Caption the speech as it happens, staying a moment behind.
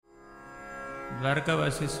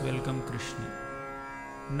Dwarakavasis welcome Krishna.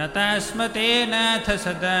 Natasmate nath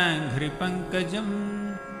sadanghripankajam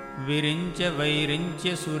virincha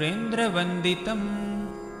vairincha surendra vanditam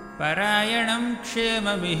parayanam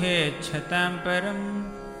kshemamihechhatam param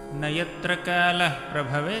nayatra kalah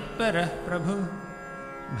prabhavet parah prabhu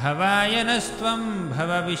bhavayanastvam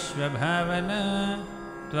bhava vishvabhavana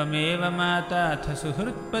tvameva matatha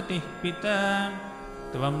suhrutpatih pita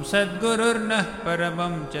tvam sadgururnah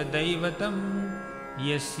paramam cha daivatam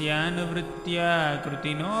yasyānuvritya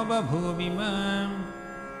krutino babhuvimam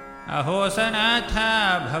ahosanatha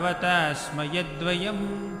bhavatasmayadvayam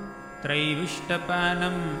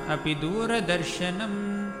traivishtapānam api dūradarshanam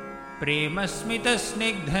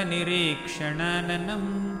premasmitasnigdhanirikṣanānanam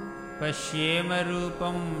pashyema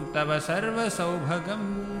rūpam tava sarvasaubhagam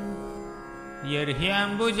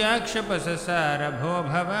yarhyāmbujakshapasasaarabho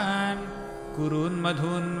bhavān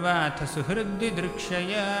kurunmadhunvātha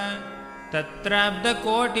suhriddidrikshaya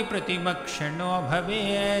tatrābdakotipratimakshano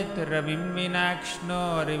bhavet ravim vinakshno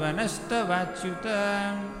rivanastavaच्युta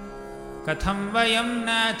katham vayam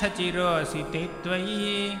nath chirosi te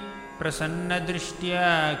tvayi prasannadrishtya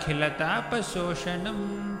khilatapasošanam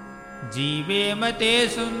jīvema te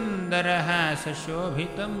sundaraha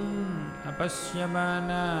sashobhitam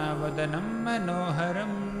apasyamana vadanam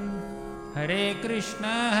manoharam Hare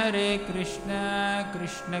Krishna Krishna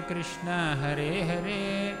Krishna Hare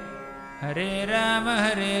Hare Hare Rama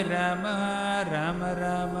Rama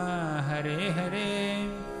Rama Hare Hare